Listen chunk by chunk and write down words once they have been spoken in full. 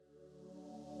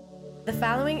The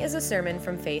following is a sermon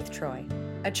from Faith Troy,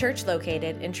 a church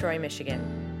located in Troy, Michigan.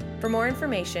 For more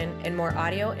information and more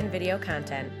audio and video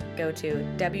content, go to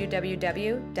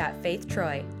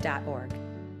www.faithtroy.org.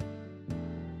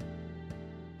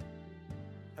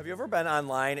 Have you ever been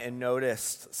online and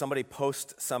noticed somebody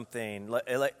post something?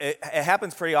 It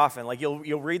happens pretty often. Like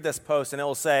you'll read this post and it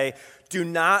will say, "Do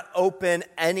not open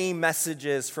any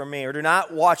messages from me," or "Do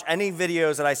not watch any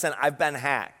videos that I sent. I've been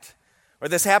hacked." Or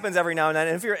this happens every now and then.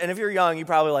 And if you're young, you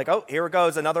probably like, "Oh, here it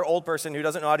goes, another old person who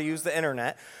doesn't know how to use the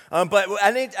internet." But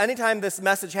anytime this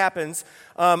message happens,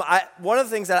 one of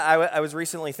the things that I was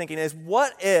recently thinking is,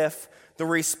 what if the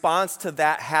response to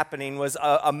that happening was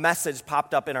a message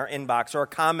popped up in our inbox or a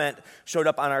comment showed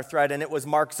up on our thread, and it was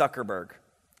Mark Zuckerberg.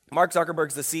 Mark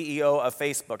Zuckerberg's the CEO of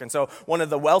Facebook, and so one of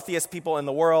the wealthiest people in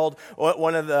the world,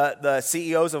 one of the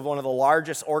CEOs of one of the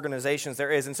largest organizations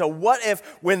there is. And so what if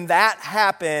when that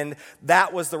happened,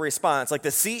 that was the response? Like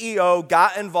the CEO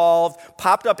got involved,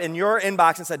 popped up in your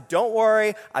inbox and said, "Don't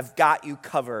worry, I've got you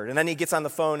covered." And then he gets on the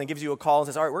phone and gives you a call and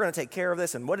says, "All right, we're going to take care of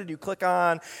this, and what did you click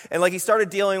on?" And like he started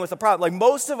dealing with the problem. Like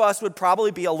most of us would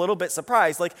probably be a little bit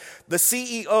surprised. Like the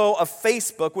CEO of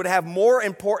Facebook would have more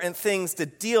important things to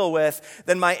deal with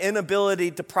than my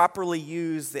inability to properly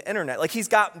use the internet. Like he's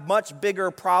got much bigger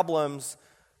problems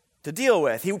to deal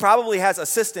with. He probably has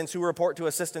assistants who report to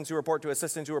assistants who report to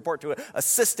assistants who report to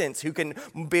assistants who can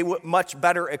be much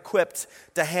better equipped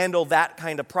to handle that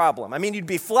kind of problem. I mean, you'd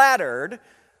be flattered,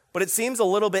 but it seems a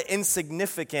little bit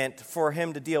insignificant for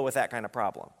him to deal with that kind of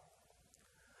problem.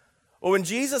 Well, when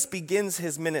Jesus begins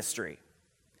his ministry,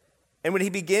 and when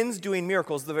he begins doing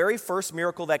miracles, the very first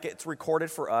miracle that gets recorded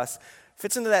for us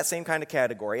fits into that same kind of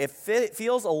category. It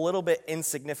feels a little bit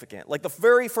insignificant. Like the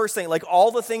very first thing, like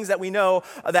all the things that we know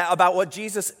about what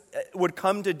Jesus would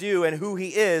come to do and who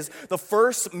he is, the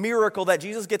first miracle that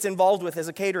Jesus gets involved with is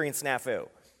a catering snafu.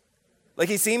 Like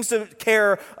he seems to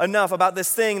care enough about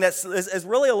this thing that is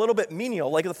really a little bit menial.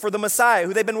 Like for the Messiah,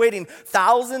 who they've been waiting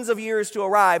thousands of years to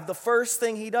arrive, the first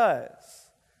thing he does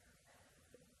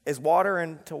is water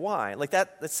into wine. Like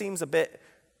that seems a bit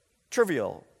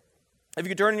trivial. If you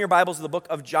could turn in your Bibles to the book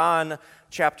of John,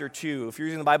 chapter 2. If you're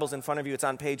using the Bibles in front of you, it's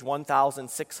on page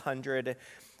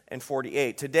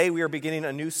 1648. Today we are beginning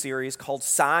a new series called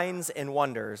Signs and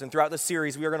Wonders. And throughout the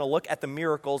series, we are going to look at the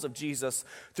miracles of Jesus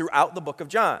throughout the book of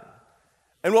John.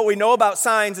 And what we know about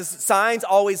signs is signs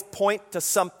always point to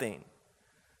something.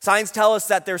 Signs tell us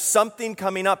that there's something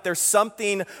coming up. There's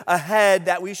something ahead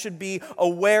that we should be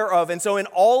aware of. And so in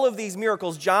all of these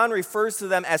miracles, John refers to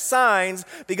them as signs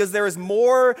because there is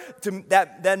more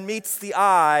that meets the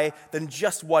eye than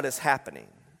just what is happening.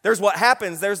 There's what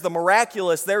happens, there's the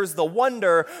miraculous, there's the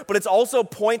wonder, but it's also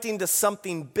pointing to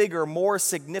something bigger, more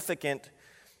significant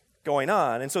going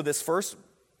on. And so this first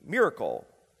miracle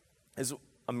is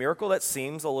a miracle that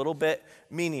seems a little bit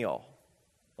menial,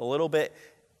 a little bit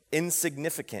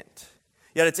insignificant.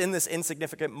 Yet it's in this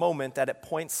insignificant moment that it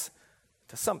points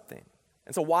to something.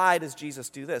 And so why does Jesus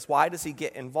do this? Why does he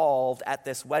get involved at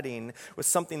this wedding with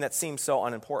something that seems so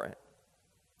unimportant?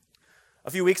 A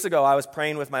few weeks ago, I was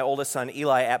praying with my oldest son,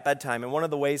 Eli, at bedtime, and one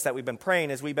of the ways that we've been praying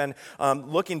is we've been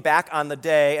looking back on the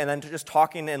day and then just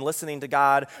talking and listening to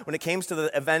God when it came to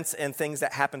the events and things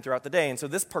that happened throughout the day. And so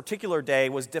this particular day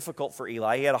was difficult for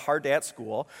Eli. He had a hard day at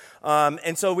school.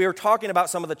 And so we were talking about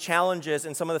some of the challenges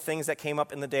and some of the things that came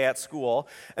up in the day at school.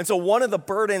 And so one of the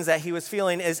burdens that he was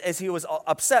feeling is he was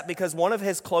upset because one of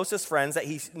his closest friends that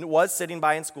he was sitting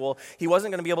by in school, he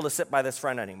wasn't going to be able to sit by this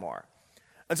friend anymore.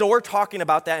 And so we're talking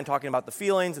about that and talking about the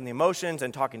feelings and the emotions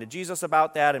and talking to Jesus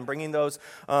about that and bringing those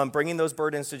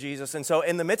burdens to Jesus. And so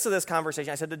in the midst of this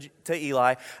conversation, I said to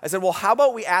Eli, I said, "Well, how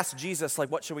about we ask Jesus,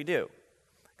 like, what should we do?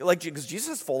 Like, because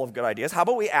Jesus is full of good ideas. How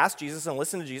about we ask Jesus and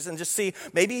listen to Jesus and just see,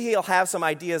 maybe he'll have some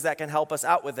ideas that can help us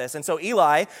out with this." And so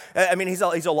Eli, I mean, he's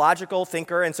a logical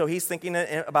thinker, and so he's thinking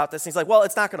about this. And he's like, "Well,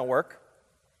 it's not going to work."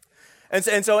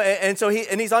 And so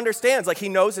he understands, like he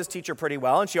knows his teacher pretty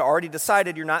well, and she already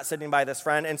decided you're not sitting by this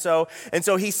friend. And so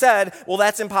he said, "Well,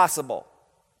 that's impossible.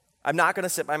 I'm not going to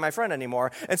sit by my friend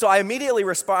anymore." And so I immediately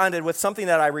responded with something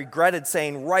that I regretted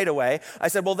saying right away. I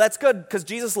said, "Well, that's good because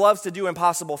Jesus loves to do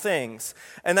impossible things."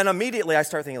 And then immediately I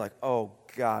start thinking like, "Oh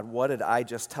God, what did I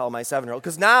just tell my 7-year-old?"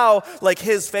 Because now, like,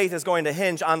 his faith is going to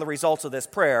hinge on the results of this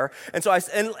prayer. And so I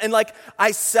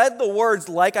said the words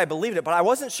like I believed it, but I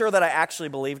wasn't sure that I actually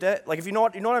believed it. Like, if you know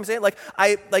what I'm saying? Like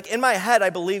in my head, I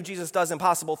believe Jesus does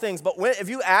impossible things. But if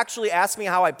you actually ask me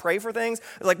how I pray for things,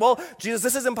 it's like, "Well, Jesus,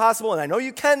 this is impossible, and I know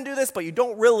you can do this, but you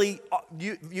don't really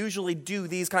usually do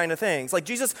these kind of things." Like,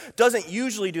 Jesus doesn't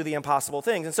usually do the impossible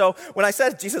things. And so when I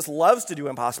said Jesus loves to do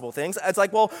impossible things, it's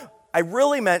like, well, I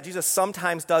really meant Jesus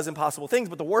sometimes does impossible things,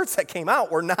 but the words that came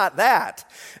out were not that.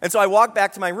 And so I walked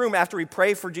back to my room after we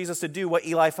prayed for Jesus to do what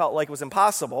Eli felt like was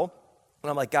impossible. And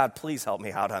I'm like, God, please help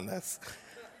me out on this.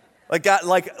 Like, God,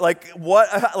 like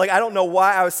what, like, I don't know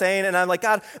why I was saying, and I'm like,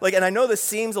 God, like, and I know this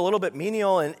seems a little bit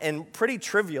menial and pretty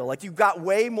trivial. Like, you've got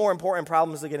way more important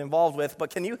problems to get involved with,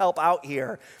 but can you help out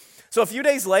here? So a few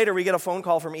days later, we get a phone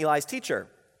call from Eli's teacher.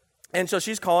 And so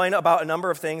she's calling about a number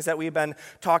of things that we've been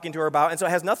talking to her about. And so it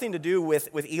has nothing to do with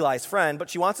Eli's friend, but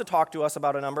she wants to talk to us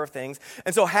about a number of things.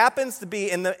 And so happens to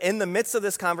be in the midst of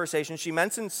this conversation, she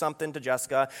mentioned something to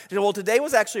Jessica. She said, well, today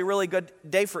was actually a really good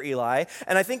day for Eli.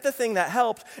 And I think the thing that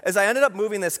helped is I ended up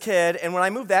moving this kid. And when I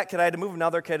moved that kid, I had to move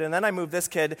another kid. And then I moved this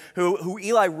kid who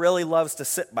Eli really loves to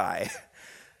sit by.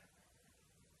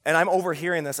 And I'm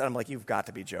overhearing this, and I'm like, you've got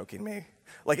to be joking me.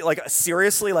 Like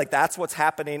seriously, like that's what's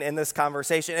happening in this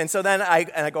conversation. And so then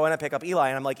I go in and pick up Eli,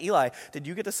 and I'm like, Eli, did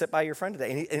you get to sit by your friend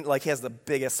today? And he has the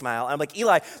biggest smile. And I'm like,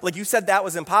 Eli, like you said that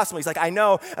was impossible. He's like, I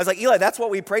know. I was like, Eli, that's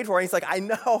what we prayed for. And he's like, I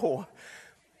know.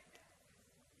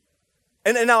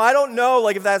 And now I don't know,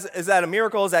 like, if is that a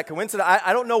miracle? Is that coincidence?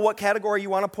 I don't know what category you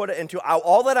want to put it into.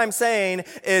 All that I'm saying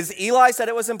is Eli said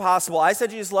it was impossible. I said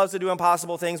Jesus loves to do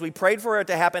impossible things. We prayed for it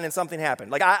to happen, and something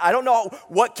happened. Like, I don't know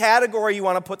what category you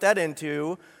want to put that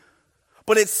into,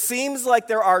 but it seems like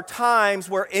there are times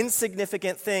where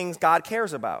insignificant things God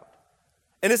cares about.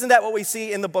 And isn't that what we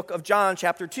see in the book of John,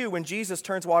 chapter 2, when Jesus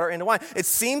turns water into wine? It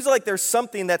seems like there's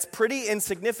something that's pretty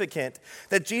insignificant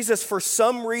that Jesus, for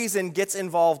some reason, gets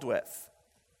involved with.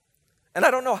 And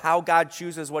I don't know how God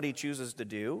chooses what he chooses to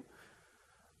do.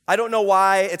 I don't know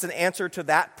why it's an answer to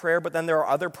that prayer, but then there are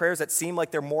other prayers that seem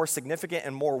like they're more significant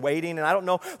and more weighting. And I don't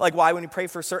know like why when you pray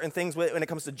for certain things when it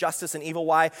comes to justice and evil,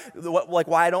 why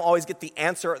I don't always get the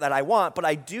answer that I want. But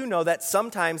I do know that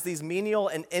sometimes these menial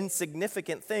and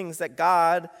insignificant things that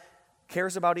God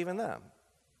cares about even them.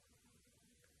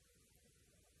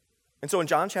 And so in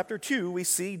John chapter 2, we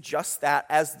see just that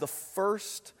as the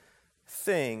first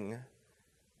thing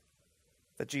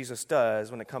that Jesus does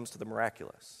when it comes to the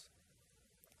miraculous.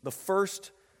 The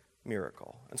first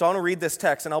miracle. And so I want to read this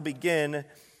text, and I'll begin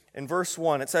in verse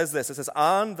 1. It says this. It says,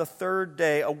 on the third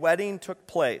day, a wedding took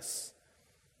place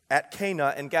at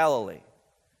Cana in Galilee.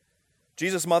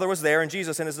 Jesus' mother was there, and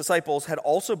Jesus and his disciples had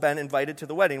also been invited to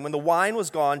the wedding. When the wine was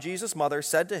gone, Jesus' mother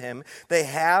said to him, they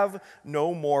have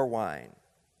no more wine.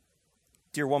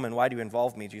 Dear woman, why do you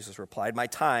involve me? Jesus replied, my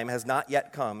time has not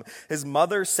yet come. His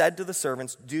mother said to the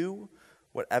servants, do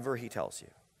whatever he tells you.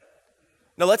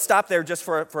 Now let's stop there just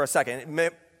for a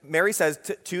second. Mary says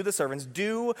to the servants,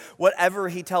 do whatever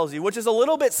he tells you, which is a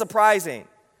little bit surprising.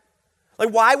 Like,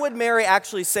 why would Mary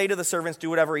actually say to the servants, do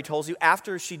whatever he tells you,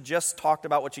 after she just talked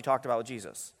about what she talked about with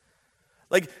Jesus?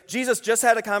 Like, Jesus just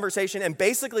had a conversation and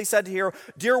basically said to her,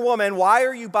 dear woman, why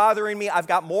are you bothering me? I've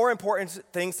got more important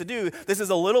things to do. This is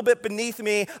a little bit beneath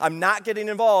me. I'm not getting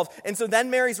involved. And so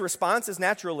then Mary's response is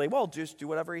naturally, well, just do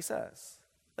whatever he says.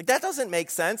 Like, that doesn't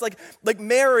make sense. Like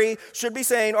Mary should be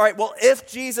saying, all right, well, if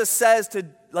Jesus says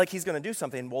he's going to do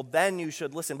something, well, then you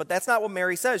should listen. But that's not what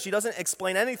Mary says. She doesn't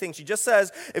explain anything. She just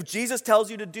says, if Jesus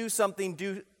tells you to do something,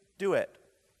 do it.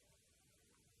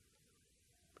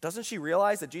 Doesn't she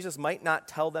realize that Jesus might not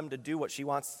tell them to do what she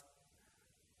wants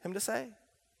him to say?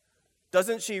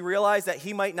 Doesn't she realize that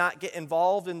he might not get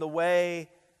involved in the way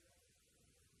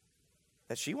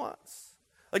that she wants?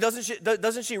 Like,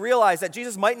 doesn't she realize that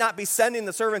Jesus might not be sending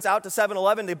the servants out to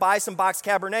 7-Eleven to buy some boxed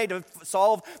Cabernet to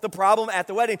solve the problem at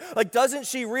the wedding? Like, doesn't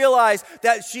she realize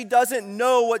that she doesn't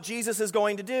know what Jesus is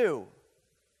going to do?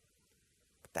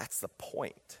 But that's the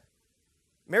point.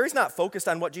 Mary's not focused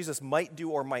on what Jesus might do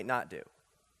or might not do.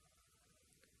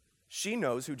 She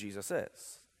knows who Jesus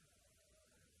is.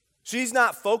 She's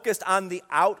not focused on the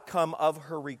outcome of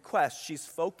her request. She's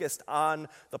focused on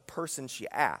the person she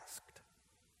asked.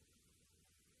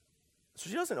 So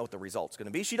she doesn't know what the result's going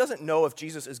to be. She doesn't know if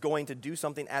Jesus is going to do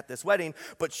something at this wedding,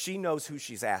 but she knows who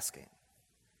she's asking.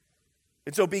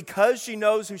 And so because she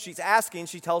knows who she's asking,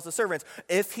 she tells the servants,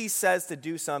 if he says to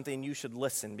do something, you should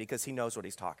listen because he knows what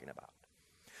he's talking about.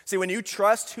 See, when you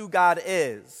trust who God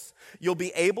is, you'll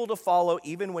be able to follow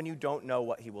even when you don't know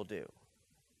what he will do.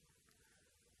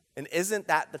 And isn't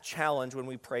that the challenge when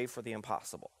we pray for the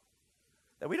impossible?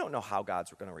 That we don't know how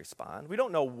God's going to respond. We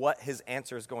don't know what his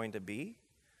answer is going to be.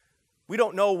 We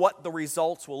don't know what the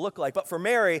results will look like. But for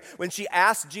Mary, when she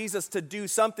asks Jesus to do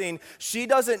something, she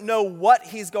doesn't know what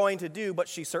he's going to do, but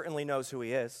she certainly knows who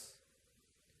he is.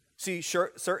 She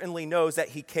certainly knows that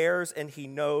he cares and he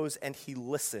knows and he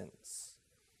listens.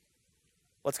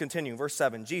 Let's continue. Verse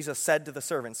 7, Jesus said to the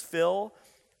servants, fill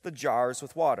the jars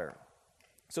with water.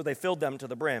 So they filled them to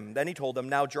the brim. Then he told them,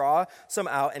 now draw some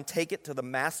out and take it to the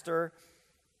master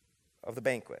of the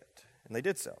banquet. And they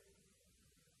did so.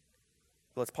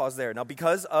 Let's pause there. Now,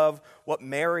 because of what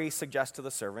Mary suggests to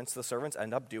the servants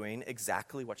end up doing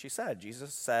exactly what she said.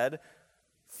 Jesus said,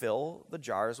 fill the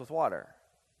jars with water.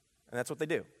 And that's what they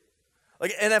do.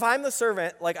 And if I'm the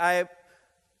servant, I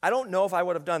don't know if I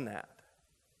would have done that.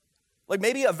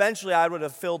 Maybe eventually I would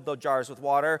have filled the jars with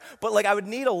water, but I would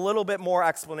need a little bit more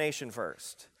explanation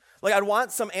first. I'd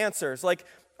want some answers. All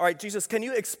right, Jesus, can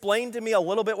you explain to me a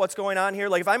little bit what's going on here?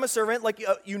 If I'm a servant,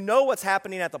 you know what's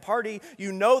happening at the party.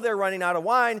 You know they're running out of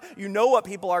wine. You know what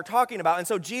people are talking about. And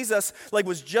so Jesus,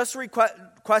 was just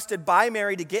requested by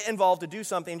Mary to get involved to do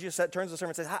something. Jesus turns to the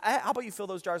servant and says, how about you fill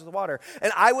those jars with water?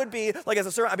 And I would be, as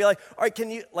a servant, I'd be all right,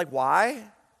 can you, why?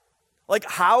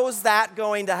 How's that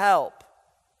going to help?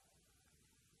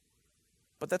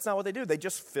 But that's not what they do. They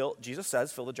just Jesus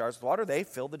says, fill the jars with water. They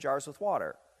fill the jars with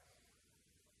water.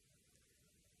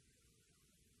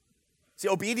 See,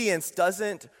 obedience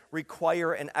doesn't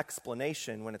require an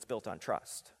explanation when it's built on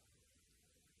trust.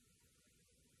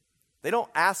 They don't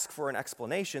ask for an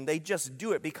explanation. They just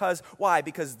do it because, why?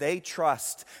 Because they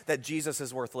trust that Jesus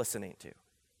is worth listening to.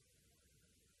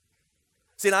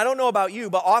 See, and I don't know about you,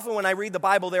 but often when I read the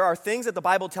Bible, there are things that the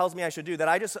Bible tells me I should do that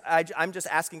I'm just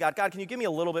asking God, can you give me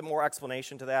a little bit more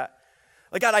explanation to that?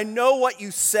 God, I know what you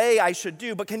say I should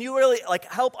do, but can you really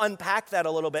help unpack that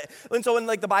a little bit? And so when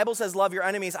the Bible says love your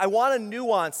enemies, I want to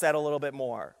nuance that a little bit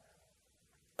more.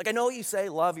 I know you say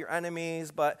love your enemies,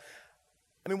 but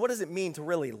what does it mean to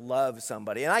really love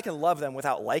somebody? And I can love them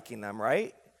without liking them,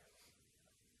 right?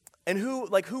 And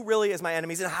who really is my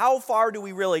enemies? And how far do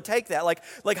we really take that?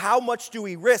 How much do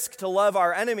we risk to love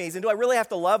our enemies? And do I really have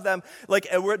to love them?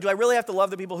 Do I really have to love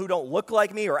the people who don't look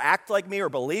like me or act like me or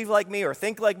believe like me or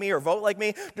think like me or vote like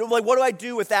me? What do I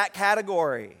do with that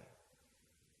category?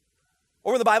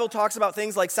 Or when the Bible talks about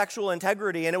things like sexual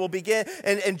integrity, and it will begin,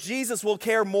 and Jesus will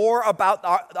care more about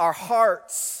our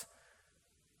hearts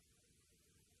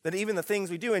than even the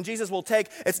things we do. And Jesus will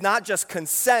it's not just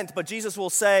consent, but Jesus will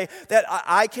say that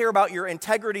I care about your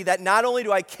integrity, that not only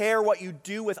do I care what you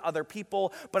do with other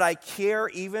people, but I care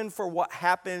even for what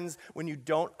happens when you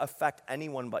don't affect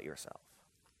anyone but yourself.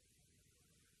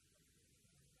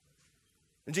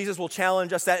 And Jesus will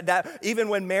challenge us that even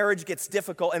when marriage gets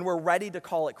difficult and we're ready to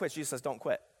call it quits, Jesus says, don't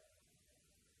quit.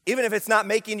 Even if it's not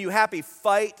making you happy,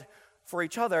 fight for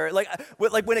each other.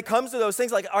 When it comes to those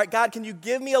things, all right, God, can you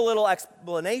give me a little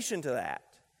explanation to that?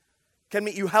 Can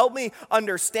you help me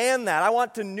understand that? I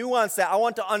want to nuance that. I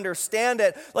want to understand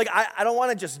it. I don't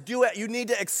want to just do it. You need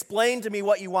to explain to me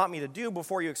what you want me to do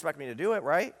before you expect me to do it,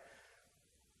 right?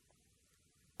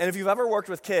 And if you've ever worked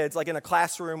with kids, in a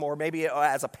classroom or maybe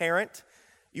as a parent,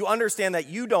 you understand that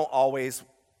you don't always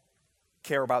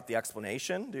care about the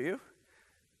explanation, do you?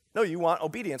 No, you want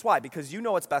obedience. Why? Because you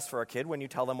know what's best for a kid when you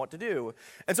tell them what to do.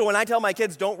 And so when I tell my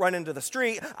kids don't run into the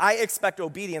street, I expect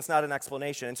obedience, not an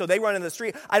explanation. And so they run into the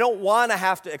street. I don't want to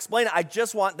have to explain it. I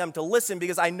just want them to listen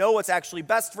because I know what's actually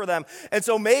best for them. And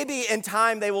so maybe in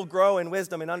time they will grow in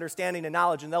wisdom and understanding and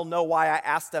knowledge, and they'll know why I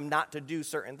asked them not to do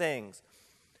certain things.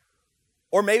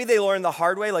 Or maybe they learned the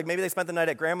hard way, maybe they spent the night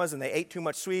at grandma's and they ate too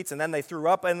much sweets and then they threw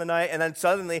up in the night and then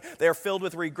suddenly they're filled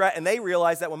with regret and they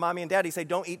realize that when mommy and daddy say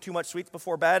don't eat too much sweets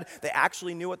before bed, they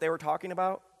actually knew what they were talking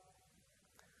about.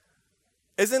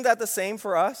 Isn't that the same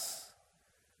for us?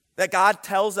 That God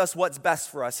tells us what's best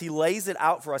for us. He lays it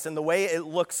out for us in the way it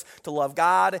looks to love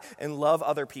God and love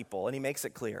other people, and he makes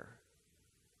it clear.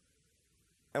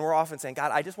 And we're often saying,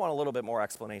 God, I just want a little bit more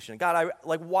explanation. God,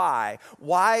 why?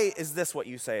 Why is this what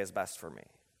you say is best for me?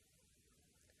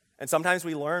 And sometimes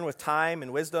we learn with time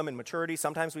and wisdom and maturity.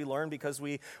 Sometimes we learn because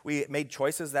we made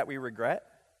choices that we regret.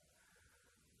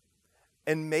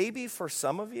 And maybe for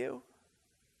some of you,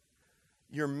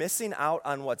 you're missing out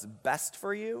on what's best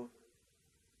for you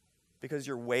because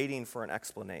you're waiting for an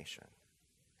explanation.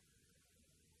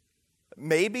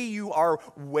 Maybe you are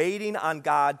waiting on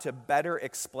God to better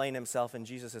explain himself, and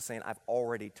Jesus is saying, I've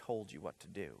already told you what to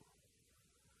do.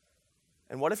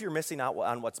 And what if you're missing out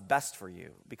on what's best for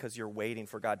you because you're waiting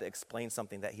for God to explain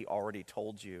something that he already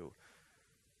told you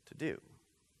to do?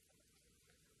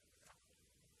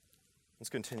 Let's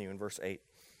continue in verse 8.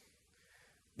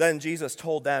 Then Jesus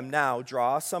told them, now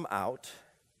draw some out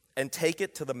and take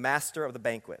it to the master of the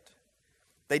banquet.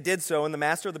 They did so, and the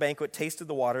master of the banquet tasted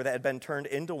the water that had been turned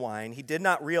into wine. He did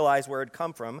not realize where it had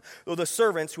come from, though the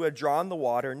servants who had drawn the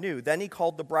water knew. Then he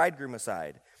called the bridegroom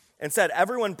aside and said,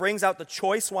 everyone brings out the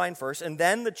choice wine first, and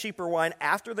then the cheaper wine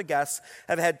after the guests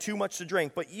have had too much to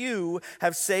drink. But you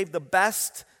have saved the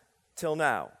best till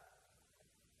now.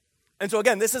 And so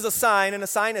again, this is a sign, and a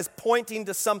sign is pointing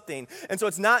to something. And so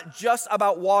it's not just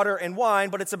about water and wine,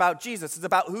 but it's about Jesus. It's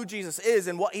about who Jesus is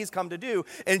and what he's come to do.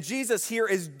 And Jesus here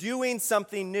is doing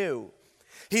something new.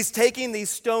 He's taking these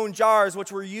stone jars,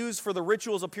 which were used for the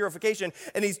rituals of purification,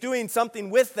 and he's doing something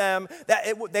with them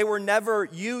that they were never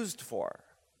used for.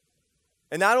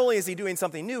 And not only is he doing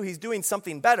something new, he's doing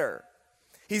something better.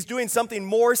 He's doing something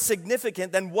more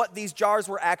significant than what these jars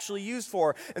were actually used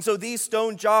for. And so these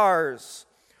stone jars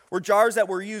were jars that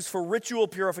were used for ritual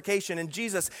purification. And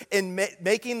Jesus, in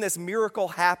making this miracle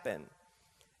happen,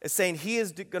 is saying he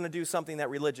is going to do something that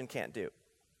religion can't do.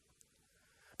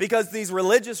 Because these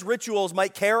religious rituals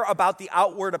might care about the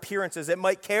outward appearances. It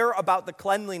might care about the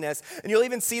cleanliness. And you'll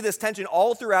even see this tension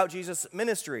all throughout Jesus'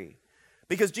 ministry.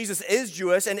 Because Jesus is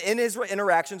Jewish, and in his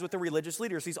interactions with the religious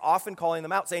leaders, he's often calling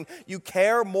them out, saying, you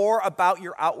care more about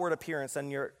your outward appearance than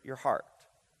your heart.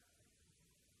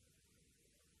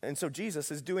 And so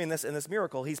Jesus is doing this in this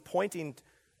miracle. He's pointing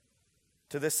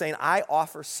to this, saying, I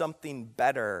offer something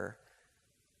better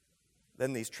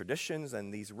than these traditions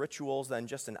and these rituals, than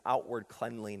just an outward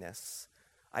cleanliness.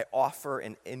 I offer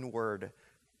an inward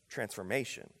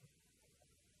transformation.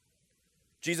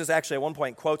 Jesus actually at one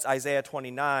point quotes Isaiah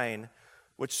 29,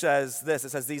 which says this. It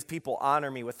says, these people honor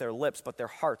me with their lips, but their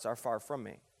hearts are far from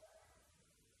me.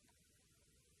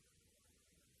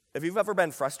 If you've ever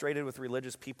been frustrated with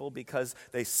religious people because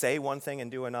they say one thing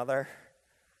and do another,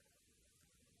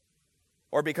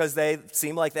 or because they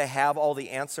seem like they have all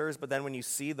the answers, but then when you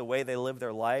see the way they live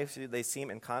their lives, they seem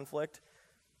in conflict,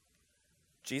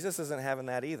 Jesus isn't having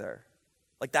that either.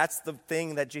 Like, that's the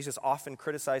thing that Jesus often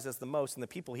criticizes the most, and the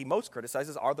people he most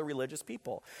criticizes are the religious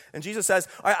people. And Jesus says,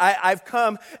 I've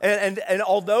come, and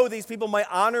although these people might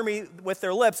honor me with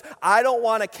their lips, I don't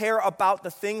want to care about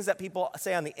the things that people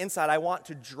say on the inside. I want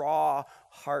to draw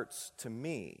hearts to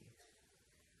me.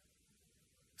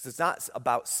 Because it's not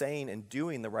about saying and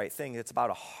doing the right thing. It's about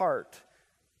a heart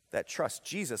that trusts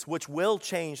Jesus, which will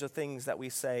change the things that we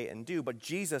say and do. But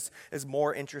Jesus is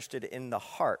more interested in the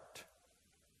heart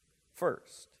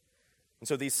first. And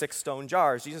so these 6 stone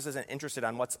jars, Jesus isn't interested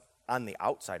on what's on the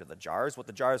outside of the jars, what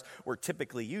the jars were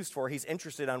typically used for. He's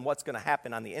interested on what's going to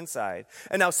happen on the inside.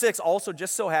 And now 6 also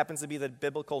just so happens to be the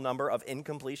biblical number of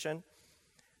incompletion.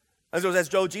 And so as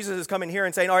Jesus is coming here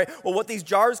and saying, all right, well, what these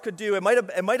jars could do, it might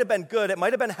have been good, it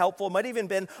might have been helpful, it might have even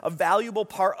been a valuable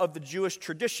part of the Jewish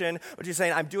tradition, but he's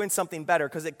saying, I'm doing something better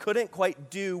because it couldn't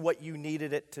quite do what you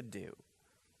needed it to do.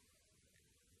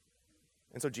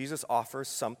 And so Jesus offers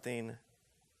something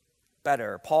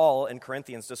better. Paul in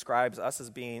Corinthians describes us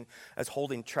as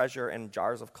holding treasure in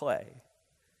jars of clay,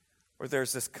 where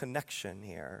there's this connection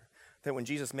here, that when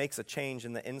Jesus makes a change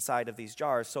in the inside of these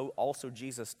jars, so also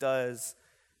Jesus does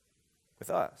with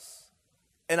us.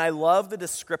 And I love the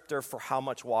descriptor for how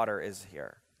much water is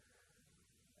here.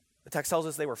 The text tells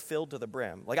us they were filled to the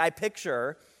brim. Like, I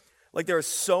picture like there is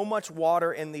so much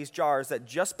water in these jars that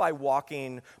just by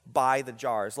walking by the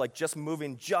jars, like just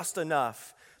moving just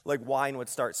enough, like wine would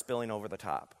start spilling over the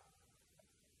top.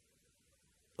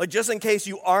 Like, just in case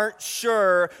you aren't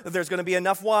sure that there's going to be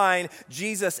enough wine,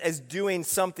 Jesus is doing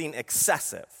something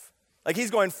excessive. Like,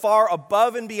 he's going far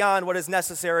above and beyond what is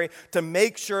necessary to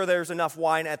make sure there's enough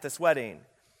wine at this wedding.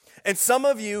 And some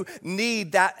of you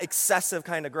need that excessive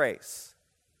kind of grace,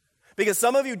 because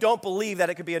some of you don't believe that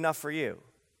it could be enough for you.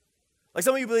 Like,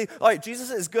 some of you believe, all right,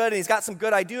 Jesus is good, and he's got some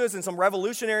good ideas and some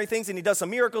revolutionary things, and he does some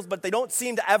miracles, but they don't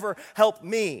seem to ever help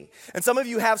me. And some of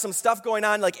you have some stuff going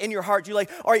on, like, in your heart. You're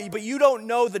like, all right, but you don't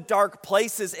know the dark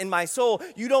places in my soul.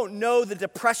 You don't know the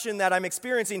depression that I'm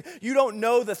experiencing. You don't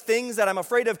know the things that I'm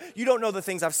afraid of. You don't know the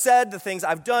things I've said, the things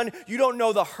I've done. You don't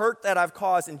know the hurt that I've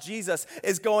caused. And Jesus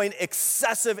is going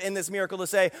excessive in this miracle to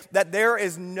say that there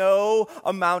is no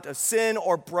amount of sin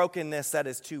or brokenness that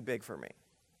is too big for me.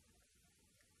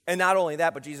 And not only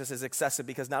that, but Jesus is excessive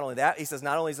because not only that, he says,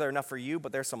 not only is there enough for you,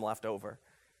 but there's some left over.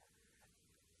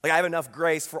 Like, I have enough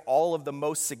grace for all of the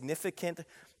most significant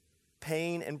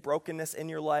pain and brokenness in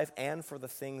your life and for the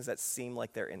things that seem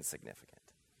like they're insignificant.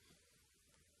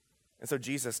 And so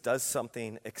Jesus does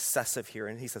something excessive here,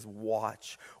 and he says,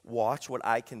 watch what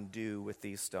I can do with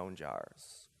these stone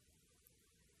jars.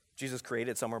 Jesus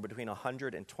created somewhere between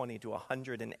 120 to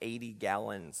 180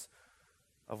 gallons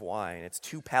of wine. It's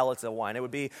 2 pallets of wine. It would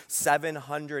be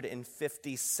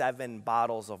 757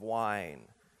 bottles of wine.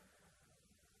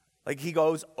 Like, he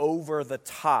goes over the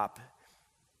top,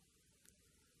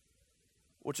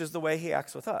 which is the way he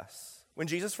acts with us. When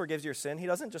Jesus forgives your sin, he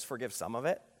doesn't just forgive some of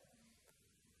it.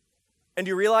 And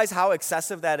do you realize how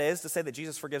excessive that is to say that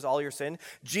Jesus forgives all your sin?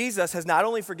 Jesus has not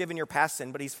only forgiven your past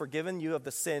sin, but he's forgiven you of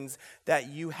the sins that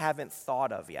you haven't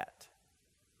thought of yet.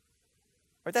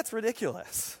 Right? That's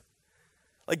ridiculous.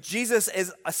 Like Jesus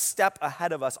is a step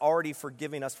ahead of us, already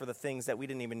forgiving us for the things that we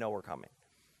didn't even know were coming.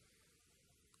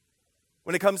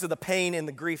 When it comes to the pain and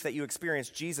the grief that you experience,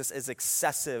 Jesus is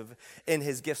excessive in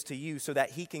his gifts to you so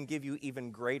that he can give you even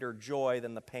greater joy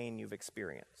than the pain you've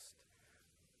experienced.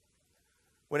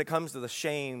 When it comes to the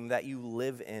shame that you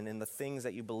live in and the things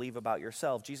that you believe about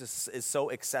yourself, Jesus is so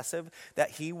excessive that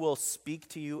he will speak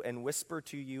to you and whisper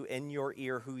to you in your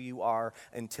ear who you are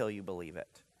until you believe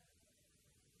it.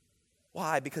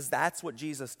 Why? Because that's what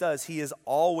Jesus does. He is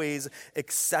always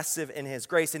excessive in his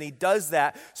grace, and he does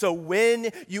that. So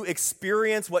when you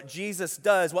experience what Jesus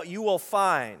does, what you will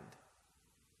find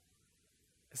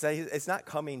is that it's not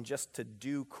coming just to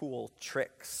do cool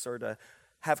tricks or to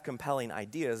have compelling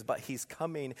ideas, but he's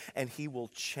coming and he will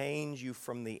change you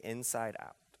from the inside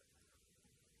out.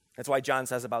 That's why John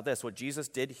says about this, what Jesus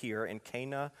did here in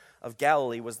Cana of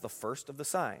Galilee was the first of the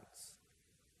signs.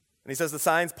 And he says the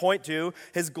signs point to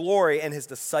his glory, and his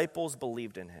disciples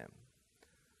believed in him.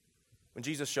 When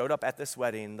Jesus showed up at this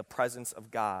wedding, the presence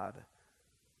of God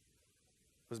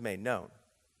was made known.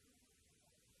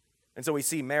 And so we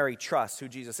see Mary trust who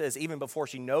Jesus is, even before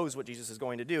she knows what Jesus is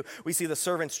going to do. We see the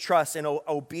servants trust and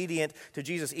obedient to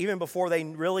Jesus, even before they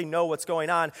really know what's going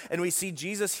on. And we see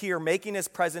Jesus here making his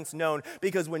presence known,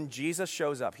 because when Jesus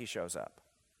shows up, he shows up.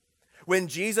 When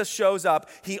Jesus shows up,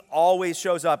 he always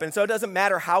shows up. And so it doesn't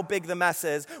matter how big the mess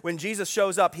is. When Jesus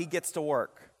shows up, he gets to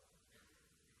work.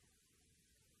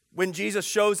 When Jesus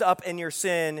shows up in your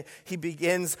sin, he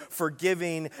begins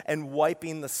forgiving and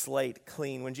wiping the slate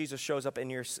clean. When Jesus shows up in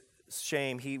your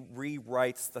shame, he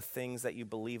rewrites the things that you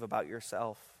believe about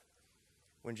yourself.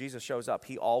 When Jesus shows up,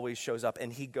 he always shows up,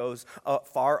 and he goes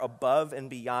far above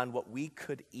and beyond what we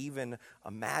could even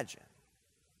imagine.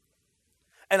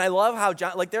 And I love how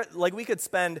John, we could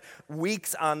spend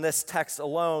weeks on this text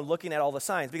alone looking at all the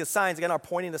signs, because signs, again, are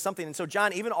pointing to something. And so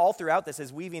John, even all throughout this,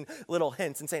 is weaving little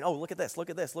hints and saying, oh, look at this, look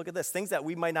at this, look at this, things that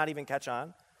we might not even catch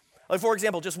on. Like, for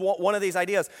example, just one of these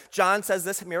ideas. John says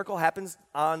this miracle happens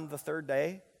on the third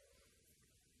day.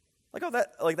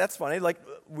 That's funny. Like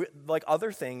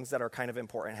other things that are kind of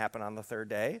important happen on the third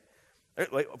day.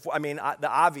 The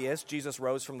obvious, Jesus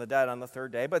rose from the dead on the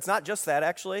third day, but it's not just that,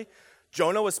 actually.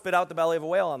 Jonah was spit out the belly of a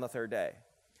whale on the third day.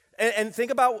 And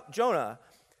think about Jonah.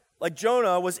 Like,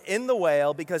 Jonah was in the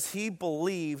whale because he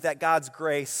believed that God's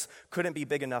grace couldn't be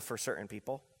big enough for certain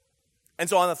people. And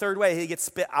so on the third day, he gets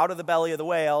spit out of the belly of the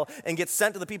whale and gets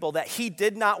sent to the people that he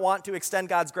did not want to extend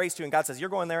God's grace to. And God says, you're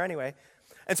going there anyway.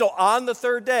 And so on the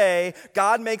third day,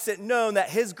 God makes it known that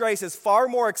his grace is far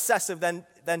more excessive than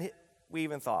we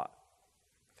even thought.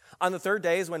 On the third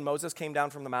day is when Moses came down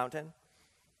from the mountain.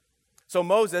 So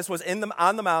Moses was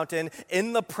on the mountain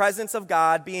in the presence of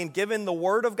God, being given the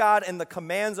word of God and the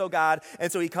commands of God. And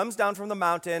so he comes down from the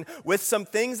mountain with some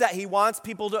things that he wants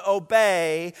people to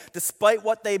obey despite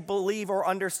what they believe or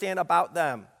understand about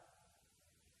them.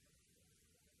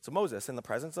 So Moses in the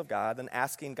presence of God and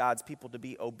asking God's people to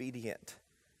be obedient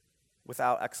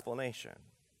without explanation.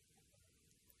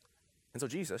 And so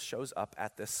Jesus shows up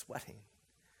at this wedding.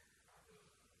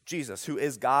 Jesus, who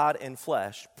is God in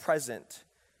flesh, present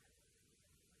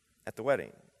at the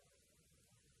wedding.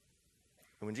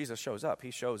 And when Jesus shows up,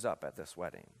 he shows up at this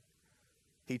wedding.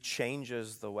 He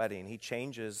changes the wedding. He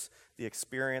changes the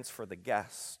experience for the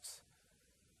guests.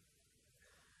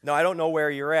 Now, I don't know where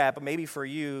you're at, but maybe for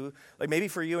you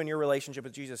in your relationship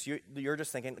with Jesus, you're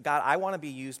just thinking, God, I want to be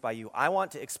used by you. I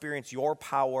want to experience your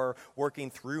power working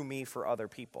through me for other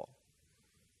people.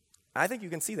 And I think you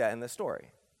can see that in this story.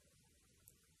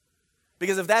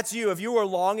 Because if that's you, if you are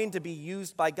longing to be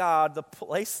used by God, the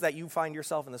place that you find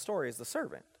yourself in the story is the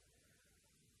servant.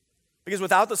 Because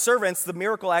without the servants, the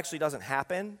miracle actually doesn't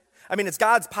happen. I mean, it's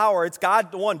God's power. It's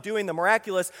God the one doing the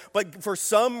miraculous. But for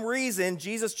some reason,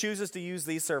 Jesus chooses to use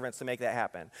these servants to make that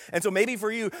happen. And so maybe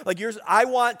for you, I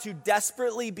want to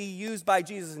desperately be used by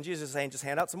Jesus. And Jesus is saying, just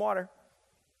hand out some water.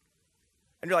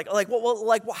 And you're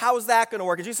like, how is that going to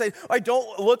work? And you say,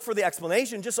 don't look for the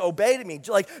explanation. Just obey to me.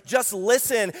 Just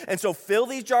listen. And so fill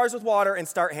these jars with water and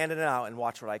start handing it out and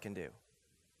watch what I can do.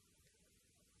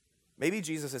 Maybe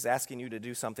Jesus is asking you to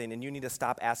do something and you need to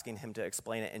stop asking him to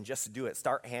explain it and just do it.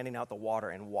 Start handing out the water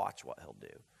and watch what he'll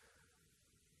do.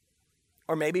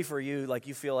 Or maybe for you,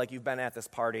 you feel like you've been at this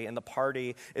party and the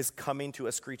party is coming to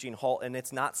a screeching halt and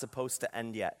it's not supposed to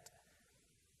end yet.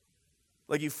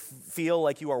 You feel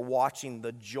like you are watching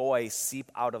the joy seep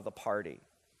out of the party.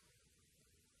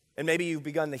 And maybe you've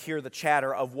begun to hear the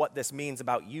chatter of what this means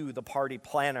about you, the party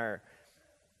planner.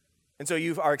 And so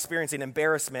you are experiencing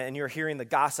embarrassment, and you're hearing the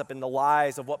gossip and the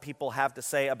lies of what people have to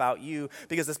say about you,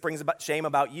 because this brings about shame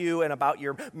about you and about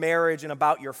your marriage and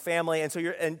about your family.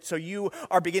 And so you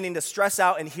are beginning to stress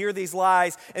out and hear these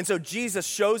lies. And so Jesus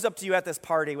shows up to you at this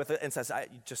party and says,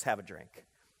 just have a drink.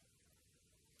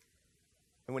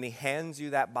 And when he hands you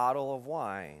that bottle of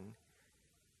wine,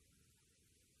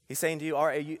 he's saying to you, all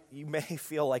right, you may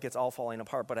feel like it's all falling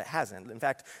apart, but it hasn't. In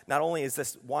fact, not only is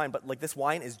this wine, but like this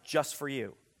wine is just for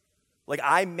you. Like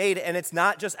I made it, and it's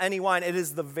not just any wine. It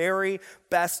is the very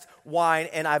best wine,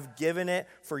 and I've given it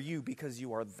for you because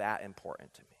you are that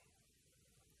important to me.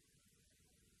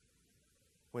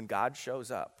 When God shows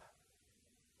up,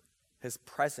 his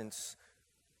presence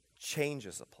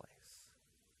changes a place.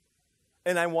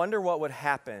 And I wonder what would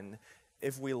happen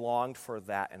if we longed for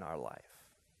that in our life.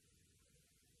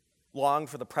 Longed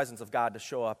for the presence of God to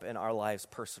show up in our lives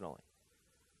personally.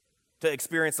 To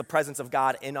experience the presence of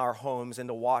God in our homes and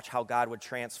to watch how God would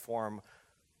transform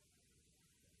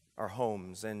our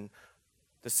homes and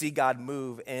to see God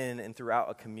move in and throughout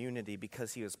a community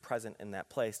because he was present in that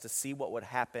place. To see what would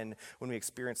happen when we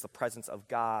experience the presence of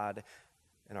God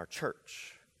in our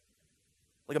church.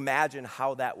 Like imagine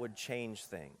how that would change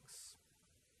things.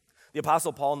 The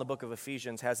Apostle Paul in the book of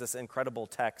Ephesians has this incredible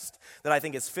text that I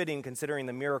think is fitting considering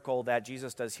the miracle that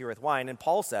Jesus does here with wine. And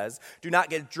Paul says, do not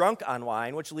get drunk on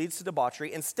wine, which leads to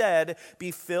debauchery. Instead,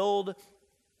 be filled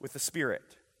with the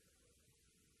Spirit.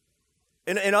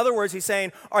 In other words, he's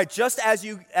saying, all right, just as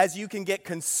you can get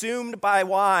consumed by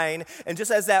wine, and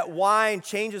just as that wine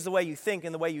changes the way you think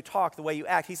and the way you talk, the way you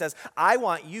act, he says, I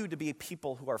want you to be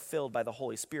people who are filled by the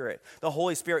Holy Spirit. The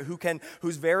Holy Spirit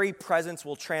whose very presence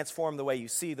will transform the way you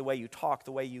see, the way you talk,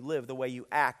 the way you live, the way you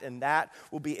act, and that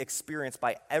will be experienced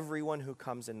by everyone who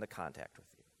comes into contact with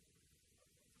you.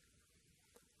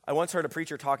 I once heard a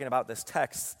preacher talking about this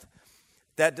text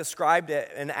that described it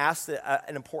and asked it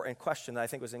an important question that I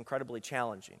think was incredibly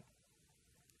challenging.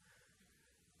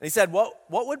 And he said, what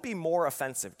would be more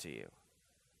offensive to you?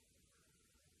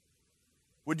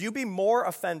 Would you be more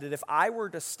offended if I were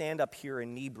to stand up here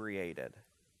inebriated,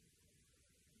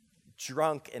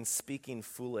 drunk and speaking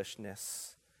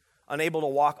foolishness, unable to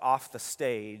walk off the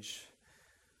stage?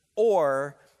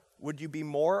 Or would you be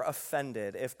more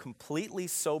offended if completely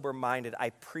sober-minded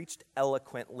I preached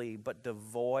eloquently but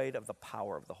devoid of the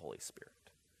power of the Holy Spirit?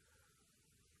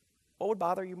 What would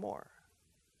bother you more?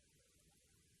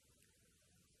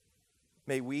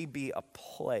 May we be a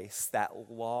place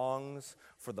that longs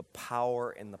for the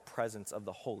power and the presence of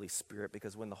the Holy Spirit,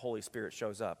 because when the Holy Spirit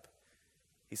shows up,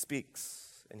 he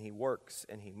speaks and he works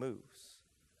and he moves.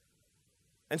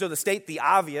 And so to state the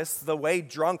obvious, the way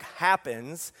drunk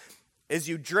happens is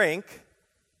you drink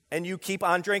and you keep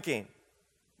on drinking,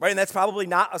 right? And that's probably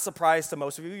not a surprise to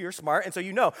most of you. You're smart, and so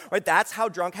you know, right? That's how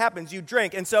drunk happens. You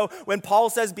drink. And so when Paul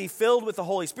says be filled with the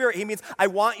Holy Spirit, he means I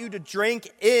want you to drink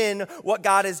in what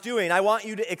God is doing. I want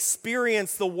you to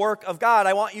experience the work of God.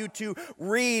 I want you to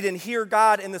read and hear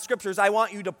God in the scriptures. I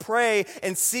want you to pray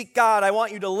and seek God. I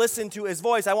want you to listen to his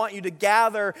voice. I want you to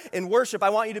gather in worship.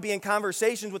 I want you to be in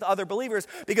conversations with other believers,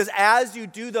 because as you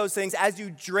do those things, as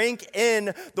you drink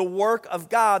in the work of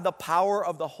God, the power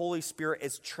of the Holy Spirit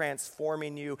is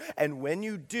transforming you. And when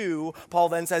you do, Paul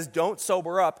then says, don't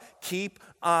sober up, keep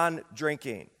on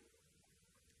drinking.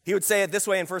 He would say it this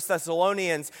way in 1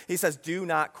 Thessalonians. He says, do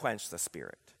not quench the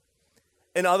Spirit.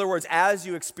 In other words, as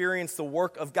you experience the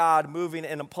work of God moving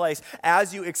in a place,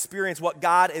 as you experience what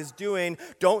God is doing,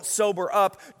 don't sober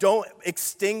up, don't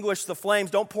extinguish the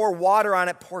flames, don't pour water on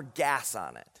it, pour gas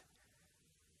on it.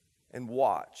 And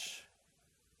watch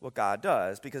what God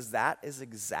does, because that is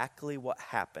exactly what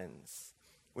happens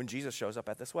when Jesus shows up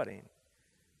at this wedding.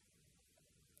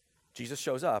 Jesus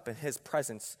shows up and his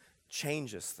presence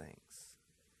changes things.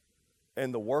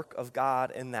 And the work of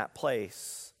God in that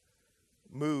place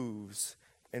moves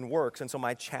and works. And so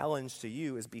my challenge to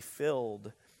you is be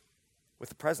filled with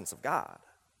the presence of God.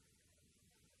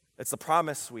 It's the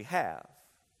promise we have.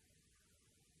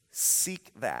 Seek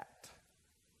that.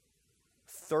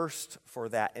 Thirst for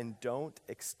that, and don't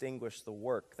extinguish the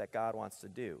work that God wants to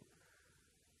do.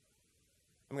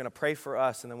 I'm going to pray for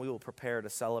us, and then we will prepare to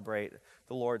celebrate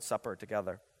the Lord's Supper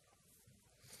together.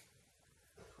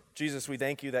 Jesus, we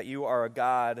thank you that you are a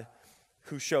God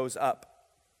who shows up,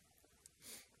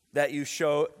 that you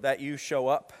show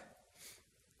up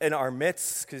in our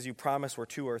midst, because you promise where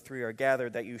 2 or 3 are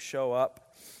gathered, that you show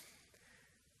up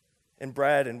in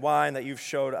bread and wine, that you've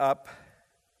showed up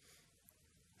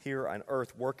here on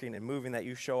earth working and moving, that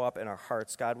you show up in our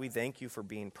hearts. God, we thank you for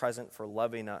being present, for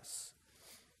loving us.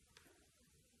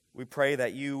 We pray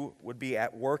that you would be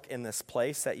at work in this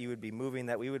place, that you would be moving,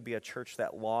 that we would be a church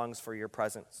that longs for your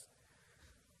presence.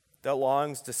 that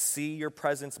longs to see your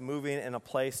presence moving in a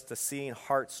place, to seeing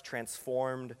hearts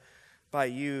transformed by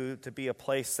you, to be a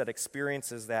place that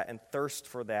experiences that and thirsts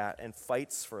for that and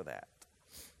fights for that.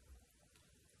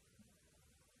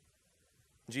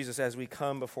 Jesus, as we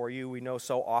come before you, we know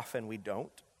so often we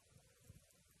don't.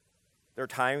 There are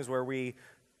times where we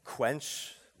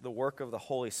quench the work of the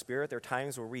Holy Spirit. There are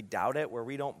times where we doubt it, where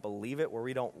we don't believe it, where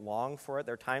we don't long for it.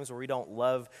 There are times where we don't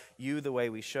love you the way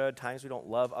we should, times we don't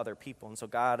love other people. And so,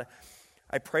 God,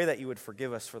 I pray that you would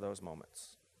forgive us for those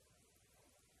moments.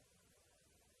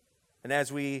 And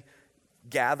as we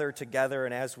gather together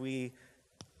and as we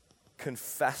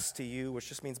confess to you, which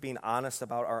just means being honest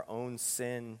about our own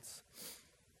sins,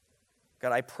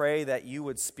 God, I pray that you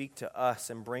would speak to us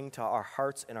and bring to our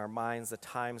hearts and our minds the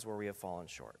times where we have fallen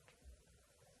short.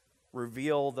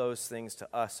 Reveal those things to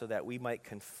us so that we might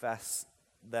confess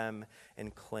them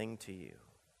and cling to you.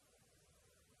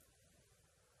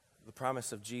 The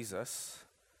promise of Jesus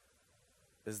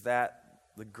is that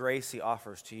the grace he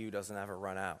offers to you doesn't ever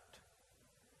run out.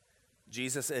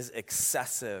 Jesus is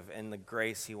excessive in the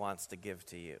grace he wants to give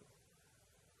to you.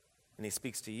 And he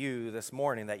speaks to you this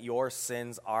morning that your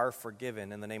sins are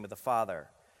forgiven in the name of the Father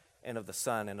and of the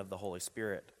Son and of the Holy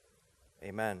Spirit.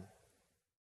 Amen.